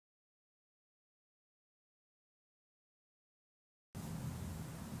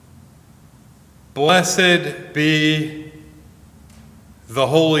Blessed be the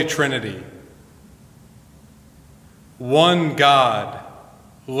Holy Trinity, one God,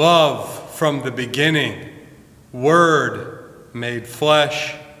 love from the beginning, Word made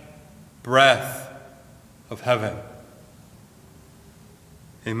flesh, breath of heaven.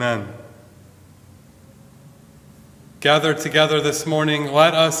 Amen. Gathered together this morning,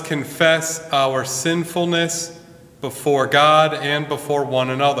 let us confess our sinfulness before God and before one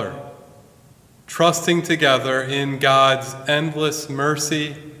another, trusting together in God's endless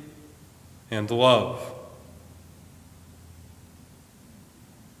mercy and love.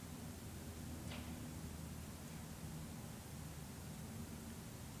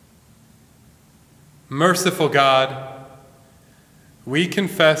 Merciful God, we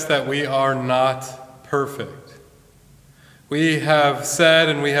confess that we are not perfect. We have said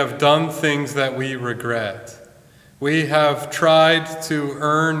and we have done things that we regret. We have tried to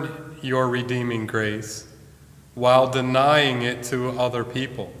earn your redeeming grace while denying it to other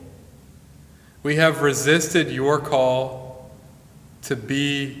people. We have resisted your call to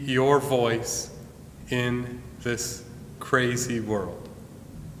be your voice in this crazy world.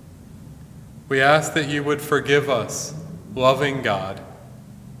 We ask that you would forgive us, loving God.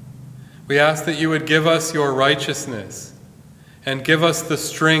 We ask that you would give us your righteousness and give us the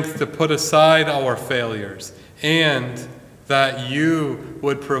strength to put aside our failures, and that you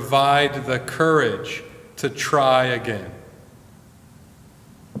would provide the courage to try again.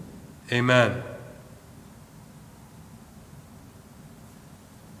 Amen.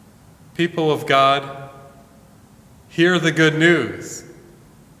 People of God, hear the good news.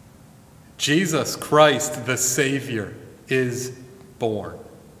 Jesus Christ, the Savior, is born.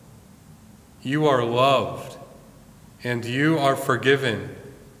 You are loved, and you are forgiven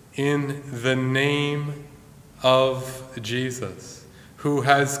in the name of Jesus, who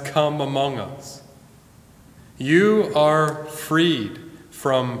has come among us. You are freed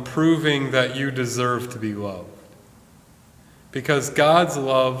from proving that you deserve to be loved, because God's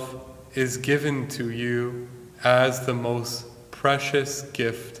love is given to you as the most precious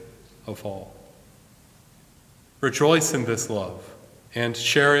gift of all. Rejoice in this love and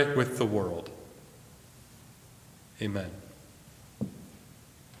share it with the world. Amen.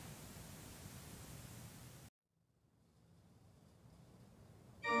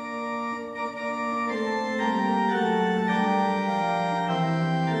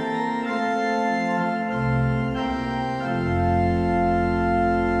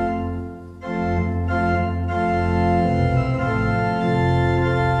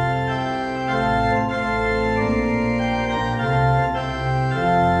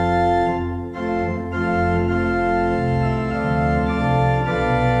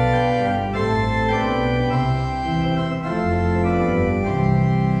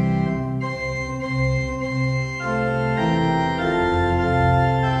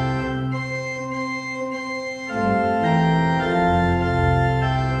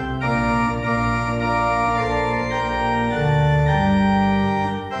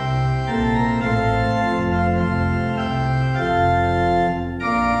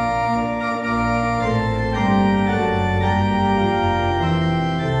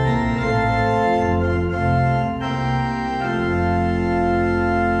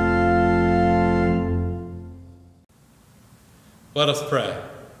 Let us pray.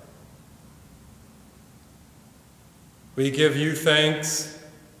 We give you thanks,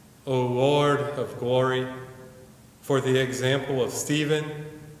 O Lord of glory, for the example of Stephen,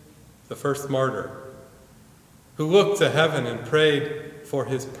 the first martyr, who looked to heaven and prayed for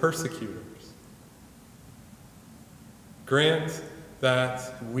his persecutors. Grant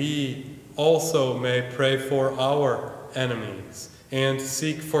that we also may pray for our enemies and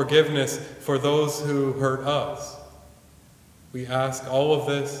seek forgiveness for those who hurt us. We ask all of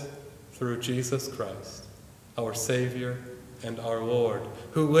this through Jesus Christ, our Savior and our Lord,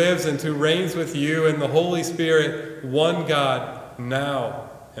 who lives and who reigns with you in the Holy Spirit, one God, now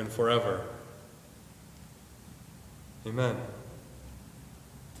and forever. Amen.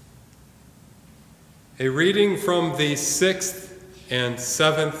 A reading from the 6th and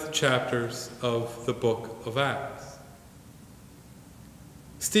 7th chapters of the book of Acts.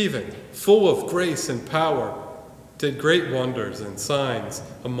 Stephen, full of grace and power, did great wonders and signs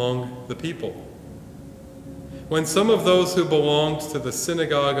among the people. When some of those who belonged to the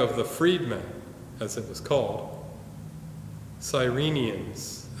synagogue of the freedmen, as it was called,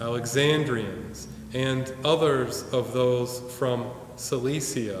 Cyrenians, Alexandrians, and others of those from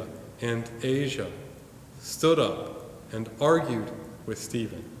Cilicia and Asia, stood up and argued with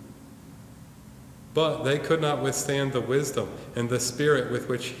Stephen. But they could not withstand the wisdom and the spirit with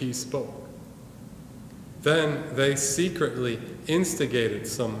which he spoke. Then they secretly instigated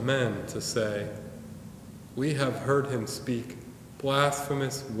some men to say, "We have heard him speak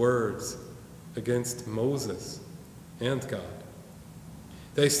blasphemous words against Moses and God."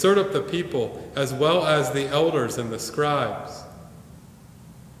 They stirred up the people as well as the elders and the scribes.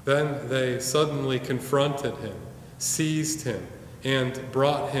 Then they suddenly confronted him, seized him, and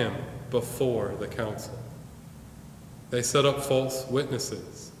brought him before the council. They set up false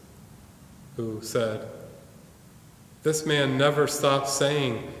witnesses who said, "This man never stopped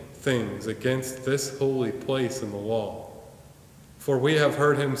saying things against this holy place in the wall. For we have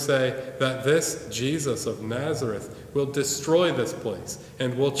heard him say that this Jesus of Nazareth will destroy this place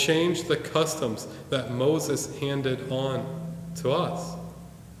and will change the customs that Moses handed on to us."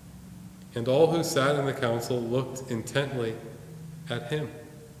 And all who sat in the council looked intently at him,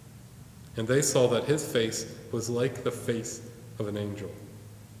 and they saw that his face was like the face of an angel.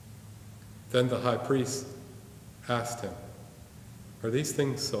 Then the high priest asked him, "Are these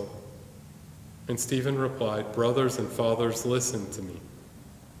things so?" And Stephen replied, "Brothers and fathers, listen to me.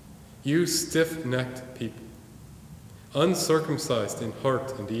 You stiff-necked people, uncircumcised in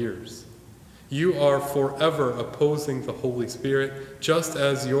heart and ears, you are forever opposing the Holy Spirit, just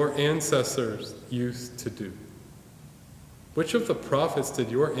as your ancestors used to do. Which of the prophets did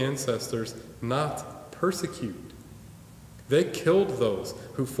your ancestors not persecute? They killed those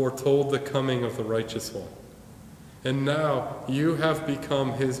who foretold the coming of the righteous one. And now you have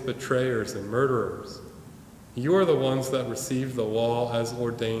become his betrayers and murderers. You are the ones that received the law as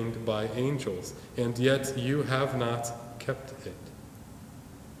ordained by angels, and yet you have not kept it."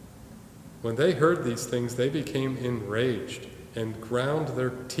 When they heard these things, they became enraged and ground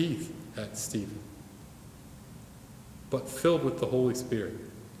their teeth at Stephen. But filled with the Holy Spirit,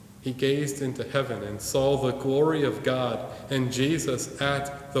 he gazed into heaven and saw the glory of God and Jesus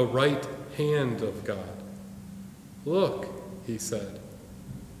at the right hand of God. "Look," he said,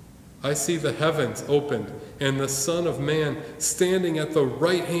 "I see the heavens opened and the Son of Man standing at the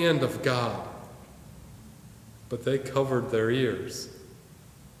right hand of God." But they covered their ears,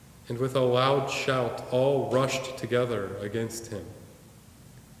 and with a loud shout all rushed together against him.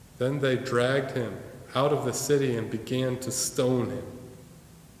 Then they dragged him out of the city and began to stone him.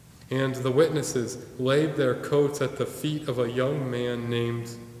 And the witnesses laid their coats at the feet of a young man named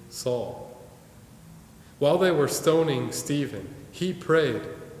Saul. While they were stoning Stephen, he prayed,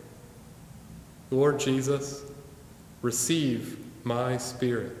 "Lord Jesus, receive my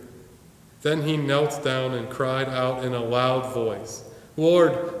spirit." Then he knelt down and cried out in a loud voice,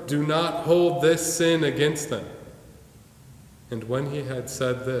 "Lord, do not hold this sin against them." And when he had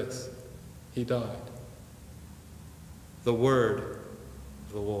said this, he died. The word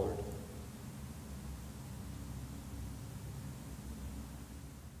of the Lord.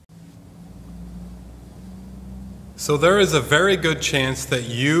 So there is a very good chance that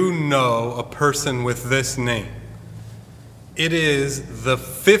you know a person with this name. It is the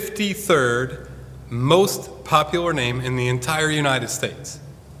 53rd most popular name in the entire United States.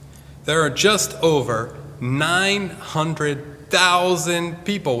 There are just over 900,000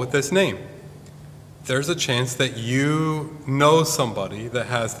 people with this name. There's a chance that you know somebody that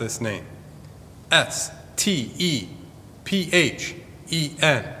has this name. S-T-E-P-H-E-N.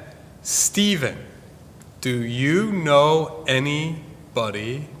 Stephen. Do you know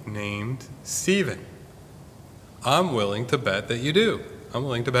anybody named Stephen? I'm willing to bet that you do. I'm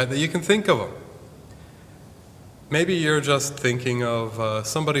willing to bet that you can think of them. Maybe you're just thinking of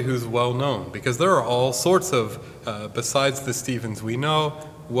somebody who's well known, because there are all sorts of, besides the Stephens we know,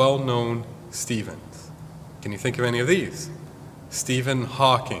 well-known Stephens. Can you think of any of these? Stephen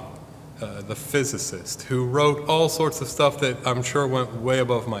Hawking, the physicist, who wrote all sorts of stuff that I'm sure went way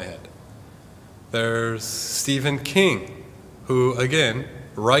above my head. There's Stephen King, who, again,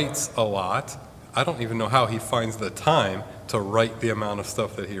 writes a lot. I don't even know how he finds the time to write the amount of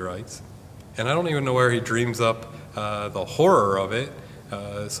stuff that he writes. And I don't even know where he dreams up the horror of it.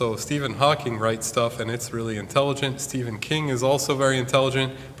 So Stephen Hawking writes stuff, and it's really intelligent. Stephen King is also very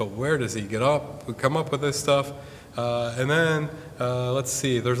intelligent, but where does he come up with this stuff? And then, let's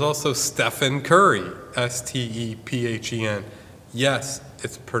see, there's also Stephen Curry, S-T-E-P-H-E-N. Yes,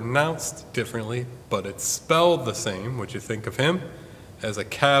 it's pronounced differently, but it's spelled the same. Would you think of him? As a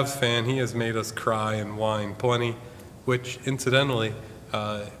Cavs fan, he has made us cry and whine plenty, which, incidentally,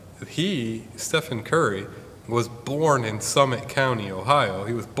 Stephen Curry, was born in Summit County, Ohio.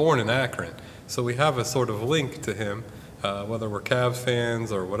 He was born in Akron. So we have a sort of link to him, whether we're Cavs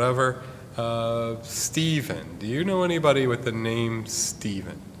fans or whatever. Stephen. Do you know anybody with the name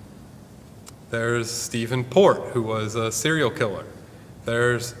Stephen? There's Stephen Port, who was a serial killer.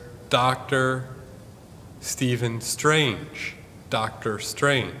 There's Dr. Stephen Strange, Dr.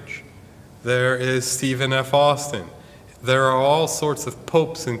 Strange. There is Stephen F. Austin. There are all sorts of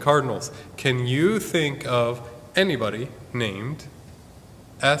popes and cardinals. Can you think of anybody named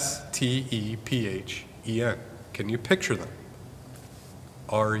Stephen? Can you picture them?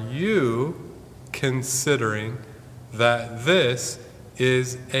 Are you considering that this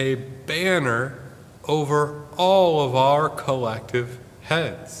is a banner over all of our collective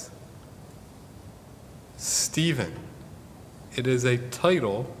heads? Stephen. It is a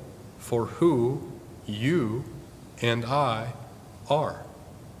title for who you and I are.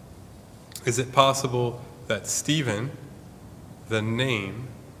 Is it possible that Stephen, the name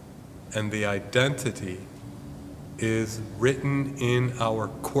and the identity, is written in our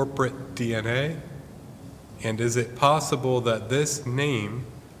corporate DNA? And is it possible that this name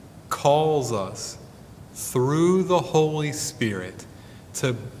calls us through the Holy Spirit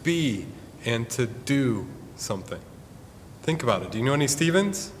to be and to do something? Think about it. Do you know any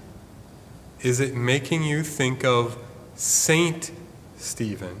Stephens? Is it making you think of Saint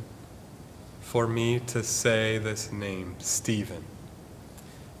Stephen for me to say this name, Stephen?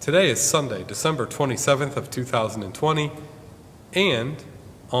 Today is Sunday, December 27th of 2020, and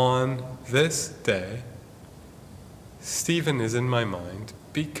on this day, Stephen is in my mind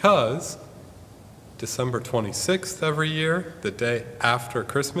because December 26th every year, the day after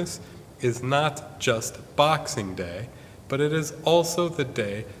Christmas, is not just Boxing Day, but it is also the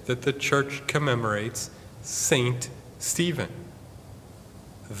day that the church commemorates Saint Stephen,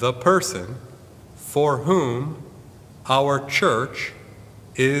 the person for whom our church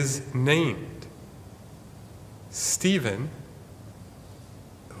is named. Stephen,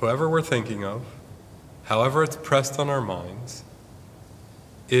 whoever we're thinking of, however it's pressed on our minds,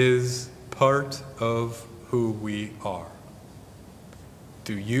 is part of who we are.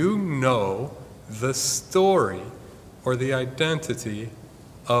 Do you know the story or the identity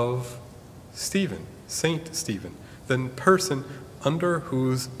of Stephen, Saint Stephen, the person under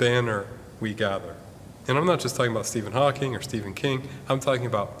whose banner we gather? And I'm not just talking about Stephen Hawking or Stephen King, I'm talking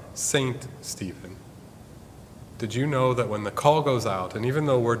about Saint Stephen. Did you know that when the call goes out, and even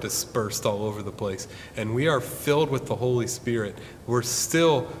though we're dispersed all over the place, and we are filled with the Holy Spirit, we're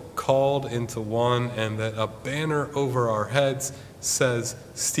still called into one, and that a banner over our heads says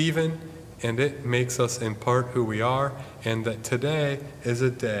Stephen, and it makes us in part who we are, and that today is a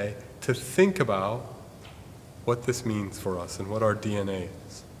day to think about what this means for us and what our DNA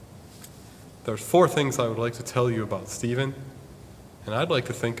is. There's 4 things I would like to tell you about Stephen, and I'd like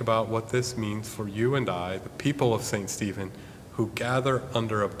to think about what this means for you and I, the people of St. Stephen, who gather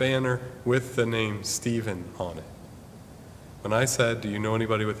under a banner with the name Stephen on it. When I said, do you know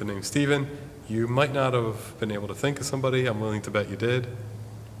anybody with the name Stephen? You might not have been able to think of somebody. I'm willing to bet you did.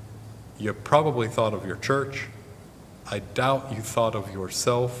 You probably thought of your church. I doubt you thought of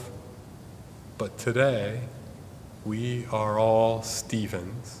yourself. But today, we are all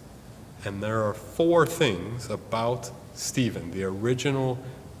Stephens. And there are 4 things about Stephen, the original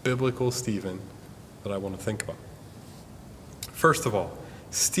biblical Stephen, that I want to think about. First of all,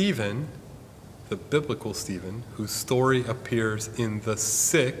 Stephen, the biblical Stephen, whose story appears in the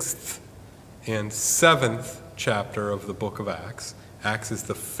 6th and 7th chapter of the book of Acts. Acts is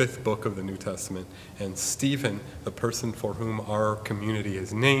the 5th book of the New Testament, and Stephen, the person for whom our community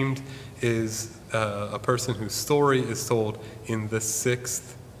is named, is a person whose story is told in the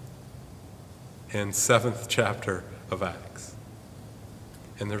 6th and 7th chapter of Acts.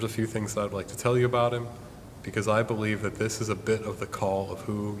 And there's a few things that I'd like to tell you about him, because I believe that this is a bit of the call of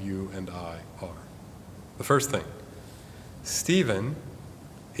who you and I are. The first thing, Stephen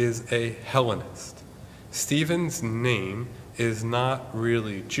is a Hellenist. Stephen's name is not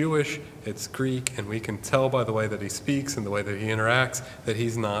really Jewish, it's Greek, and we can tell by the way that he speaks and the way that he interacts that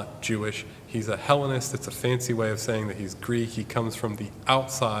he's not Jewish. He's a Hellenist. It's a fancy way of saying that he's Greek. He comes from the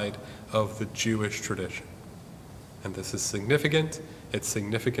outside of the Jewish tradition. And this is significant. It's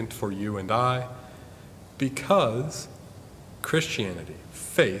significant for you and I because Christianity,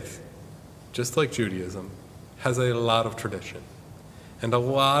 faith, just like Judaism, has a lot of tradition and a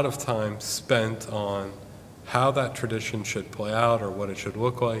lot of time spent on how that tradition should play out or what it should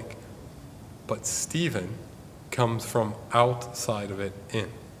look like. But Stephen comes from outside of it in.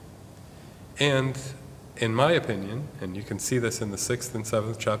 And in my opinion, and you can see this in the 6th and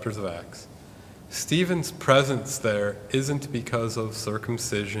 7th chapters of Acts, Stephen's presence there isn't because of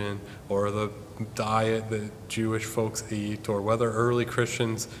circumcision or the diet that Jewish folks eat or whether early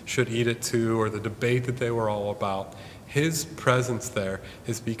Christians should eat it too or the debate that they were all about. His presence there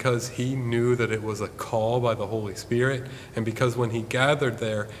is because he knew that it was a call by the Holy Spirit, and because when he gathered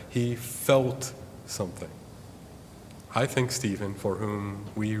there, he felt something. I think Stephen, for whom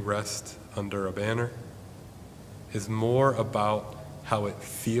we rest under a banner, is more about how it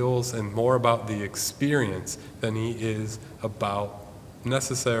feels and more about the experience than he is about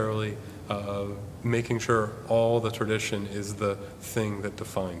necessarily making sure all the tradition is the thing that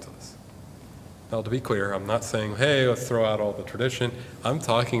defines us. Now, to be clear, I'm not saying, hey, let's throw out all the tradition. I'm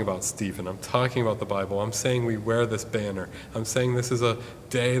talking about Stephen. I'm talking about the Bible. I'm saying we wear this banner. I'm saying this is a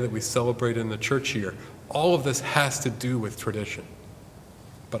day that we celebrate in the church year. All of this has to do with tradition.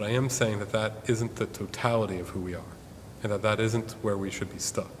 But I am saying that that isn't the totality of who we are, and that that isn't where we should be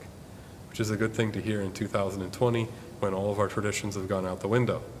stuck, which is a good thing to hear in 2020 when all of our traditions have gone out the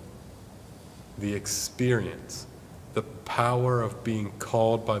window. The experience, the power of being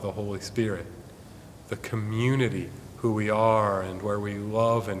called by the Holy Spirit, the community, who we are and where we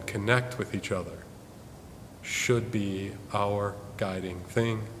love and connect with each other, should be our guiding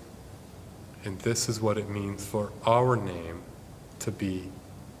thing. And this is what it means for our name to be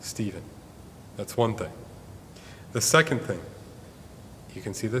Stephen. That's one thing. The second thing, you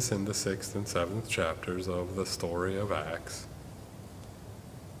can see this in the 6th and 7th chapters of the story of Acts.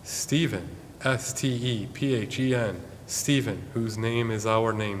 Stephen, S-T-E-P-H-E-N, Stephen, whose name is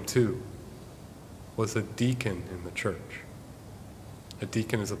our name too, was a deacon in the church. A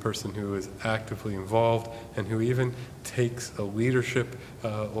deacon is a person who is actively involved and who even takes a leadership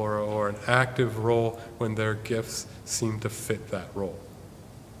or an active role when their gifts seem to fit that role.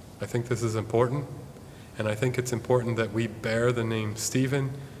 I think this is important, and I think it's important that we bear the name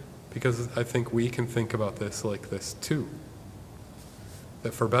Stephen, because I think we can think about this like this too.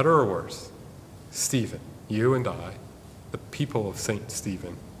 That for better or worse, Stephen, you and I, the people of St.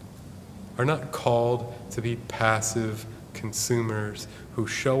 Stephen, are not called to be passive consumers who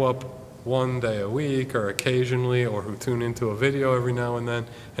show up one day a week or occasionally, or who tune into a video every now and then,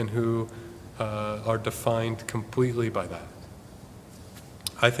 and who are defined completely by that.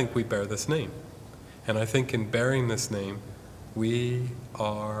 I think we bear this name. And I think in bearing this name, we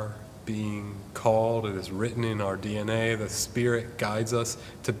are being called. It is written in our DNA. The Spirit guides us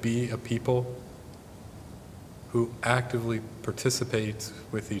to be a people who actively participate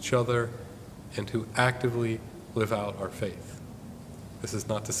with each other and who actively live out our faith. This is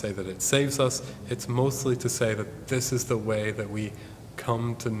not to say that it saves us. It's mostly to say that this is the way that we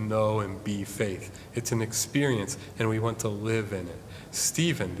come to know and be faith. It's an experience, and we want to live in it.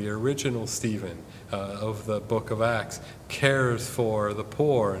 Stephen, the original Stephen of the book of Acts, cares for the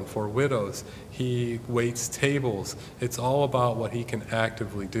poor and for widows. He waits tables. It's all about what he can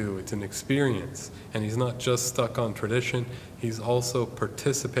actively do. It's an experience. And he's not just stuck on tradition. He's also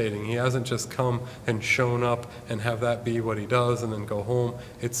participating. He hasn't just come and shown up and have that be what he does and then go home.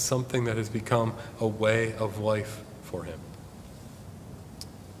 It's something that has become a way of life for him.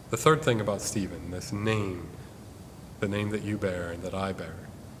 The third thing about Stephen, this name, the name that you bear and that I bear,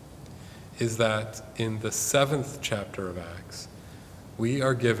 is that in the 7th chapter of Acts, we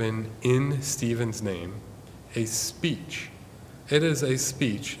are given in Stephen's name a speech. It is a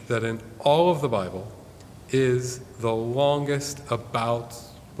speech that in all of the Bible is the longest about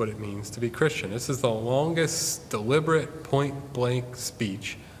what it means to be Christian. This is the longest, deliberate, point-blank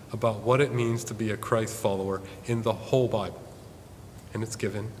speech about what it means to be a Christ follower in the whole Bible. And it's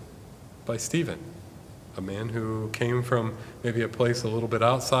given by Stephen, a man who came from maybe a place a little bit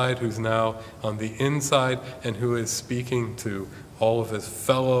outside, who's now on the inside, and who is speaking to all of his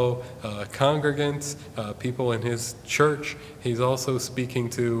fellow congregants, people in his church. He's also speaking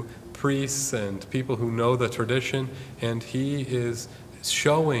to priests and people who know the tradition, and he is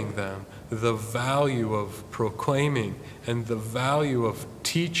showing them the value of proclaiming and the value of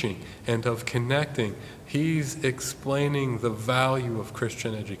teaching and of connecting. He's explaining the value of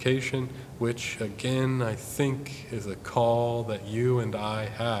Christian education, which, again, I think is a call that you and I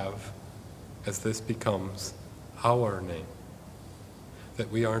have as this becomes our name.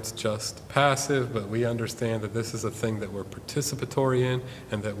 That we aren't just passive, but we understand that this is a thing that we're participatory in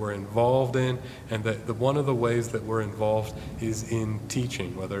and that we're involved in, and that one of the ways that we're involved is in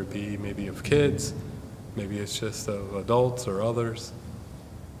teaching, whether it be maybe of kids, maybe it's just of adults or others,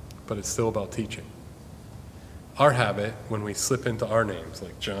 but it's still about teaching. Our habit, when we slip into our names,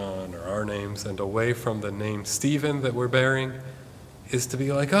 like John or our names, and away from the name Stephen that we're bearing, is to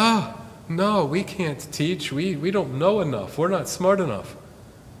be like, no, we can't teach. We don't know enough. We're not smart enough.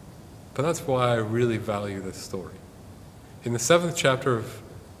 But that's why I really value this story. In the 7th chapter of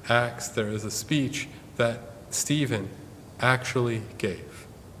Acts, there is a speech that Stephen actually gave.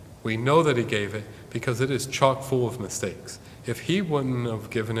 We know that he gave it because it is chock full of mistakes. If he wouldn't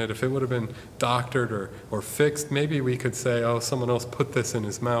have given it, if it would have been doctored or fixed, maybe we could say, oh, someone else put this in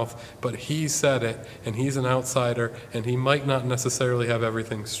his mouth, but he said it, and he's an outsider, and he might not necessarily have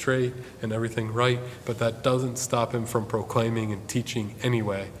everything straight and everything right, but that doesn't stop him from proclaiming and teaching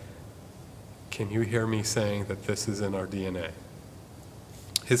anyway. Can you hear me saying that this is in our DNA?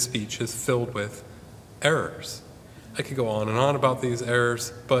 His speech is filled with errors. I could go on and on about these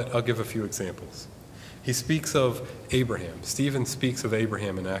errors, but I'll give a few examples. He speaks of Abraham. Stephen speaks of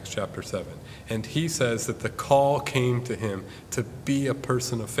Abraham in Acts chapter 7. And he says that the call came to him to be a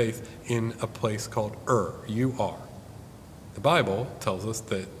person of faith in a place called U-R. The Bible tells us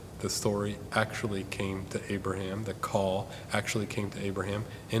that the story actually came to Abraham, the call actually came to Abraham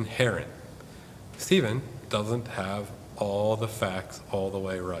in Haran. Stephen doesn't have all the facts all the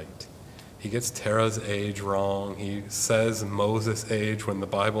way right. He gets Terah's age wrong. He says Moses' age when the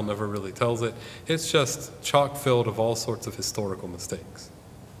Bible never really tells it. It's just chock filled of all sorts of historical mistakes.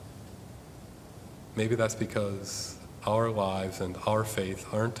 Maybe that's because our lives and our faith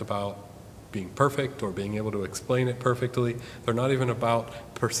aren't about being perfect or being able to explain it perfectly. They're not even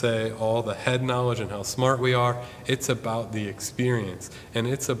about, per se, all the head knowledge and how smart we are. It's about the experience. And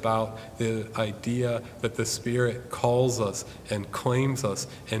it's about the idea that the Spirit calls us and claims us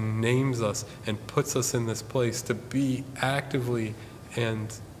and names us and puts us in this place to be actively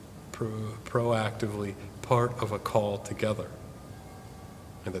and proactively part of a call together.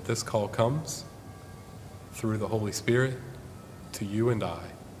 And that this call comes through the Holy Spirit to you and I,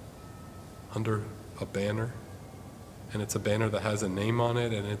 under a banner, and it's a banner that has a name on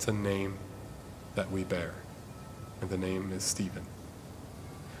it, and it's a name that we bear, and the name is Stephen.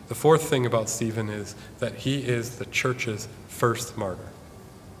 The fourth thing about Stephen is that he is the church's first martyr.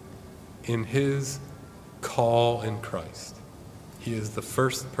 In his call in Christ, he is the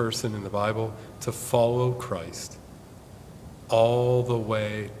first person in the Bible to follow Christ all the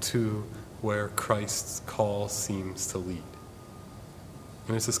way to where Christ's call seems to lead.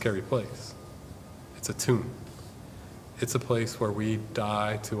 And it's a scary place. It's a tomb. It's a place where we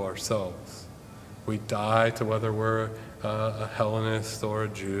die to ourselves. We die to whether we're a Hellenist or a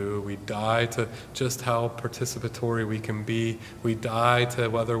Jew. We die to just how participatory we can be. We die to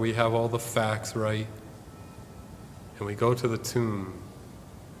whether we have all the facts right. And we go to the tomb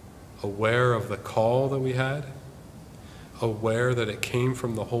aware of the call that we had, aware that it came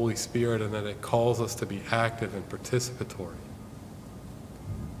from the Holy Spirit and that it calls us to be active and participatory.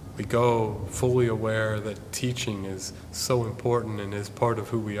 We go fully aware that teaching is so important and is part of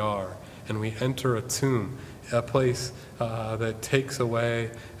who we are. And we enter a tomb, a place that takes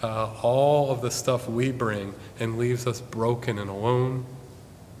away all of the stuff we bring and leaves us broken and alone,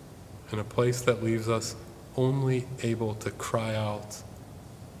 and a place that leaves us only able to cry out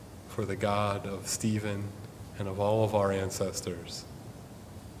for the God of Stephen and of all of our ancestors.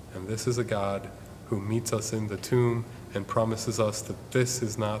 And this is a God who meets us in the tomb and promises us that this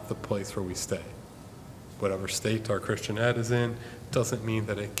is not the place where we stay. Whatever state our Christian head is in doesn't mean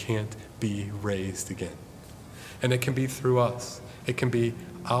that it can't be raised again. And it can be through us. It can be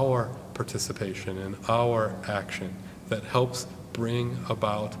our participation and our action that helps bring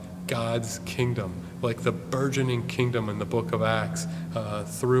about God's kingdom, like the burgeoning kingdom in the book of Acts,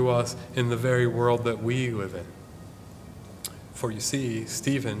 through us in the very world that we live in. For you see,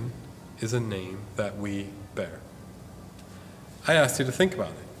 Stephen is a name that we bear. I asked you to think about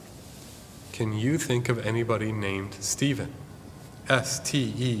it. Can you think of anybody named Stephen?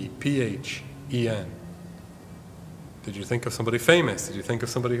 S-T-E-P-H-E-N. Did you think of somebody famous? Did you think of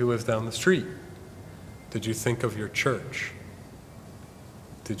somebody who lives down the street? Did you think of your church?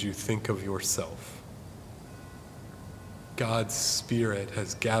 Did you think of yourself? God's Spirit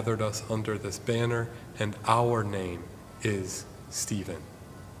has gathered us under this banner, and our name is Stephen.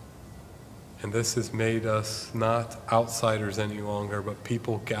 And this has made us not outsiders any longer, but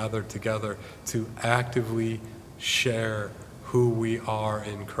people gathered together to actively share who we are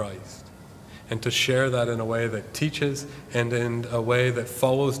in Christ. And to share that in a way that teaches and in a way that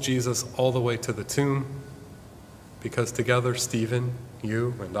follows Jesus all the way to the tomb. Because together, Stephen,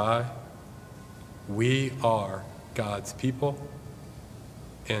 you and I, we are God's people.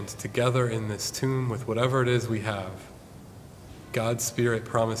 And together in this tomb with whatever it is we have, God's Spirit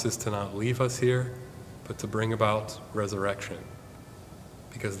promises to not leave us here, but to bring about resurrection.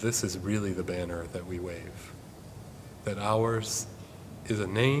 Because this is really the banner that we wave. That ours is a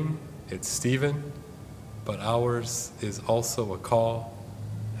name, it's Stephen, but ours is also a call,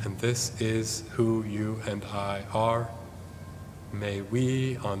 and this is who you and I are. May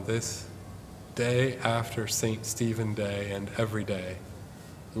we, on this day after St. Stephen Day and every day,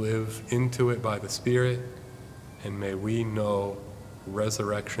 live into it by the Spirit and may we know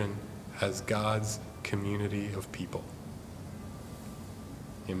resurrection as God's community of people.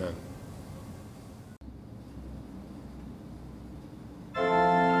 Amen.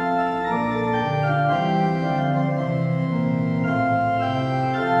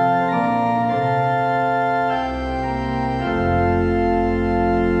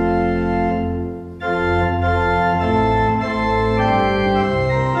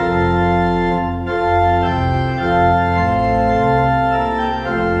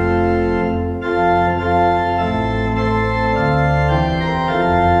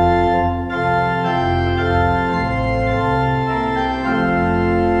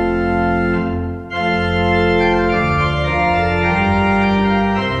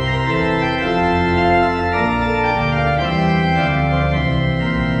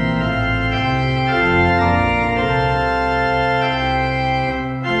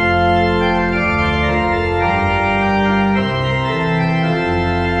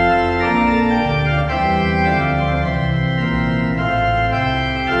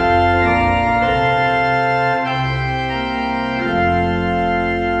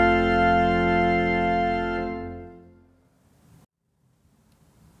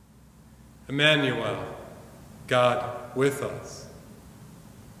 Emmanuel, God with us.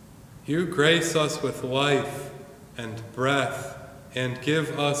 You grace us with life and breath and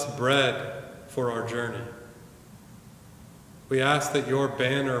give us bread for our journey. We ask that your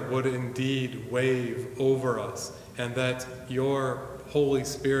banner would indeed wave over us and that your Holy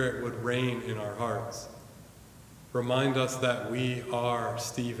Spirit would reign in our hearts. Remind us that we are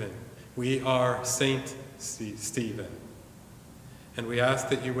Stephen. We are Saint Stephen. And we ask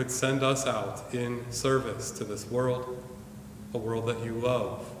that you would send us out in service to this world, a world that you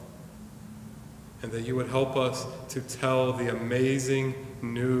love, and that you would help us to tell the amazing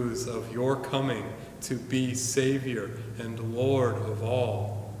news of your coming to be Savior and Lord of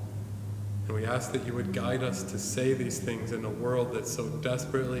all. And we ask that you would guide us to say these things in a world that so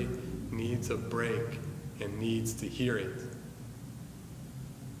desperately needs a break and needs to hear it.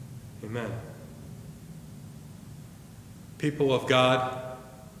 Amen. People of God,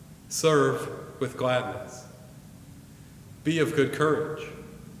 serve with gladness. Be of good courage.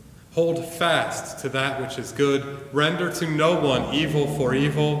 Hold fast to that which is good. Render to no one evil for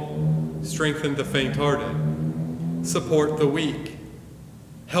evil. Strengthen the faint-hearted. Support the weak.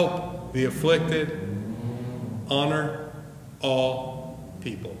 Help the afflicted. Honor all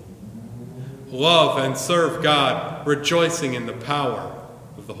people. Love and serve God, rejoicing in the power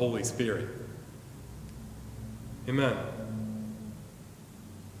of the Holy Spirit. Amen.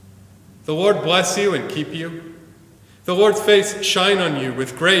 The Lord bless you and keep you. The Lord's face shine on you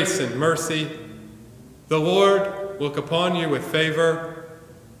with grace and mercy. The Lord look upon you with favor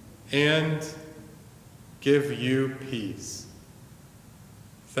and give you peace.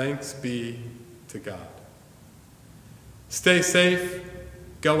 Thanks be to God. Stay safe.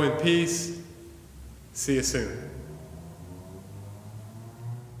 Go in peace. See you soon.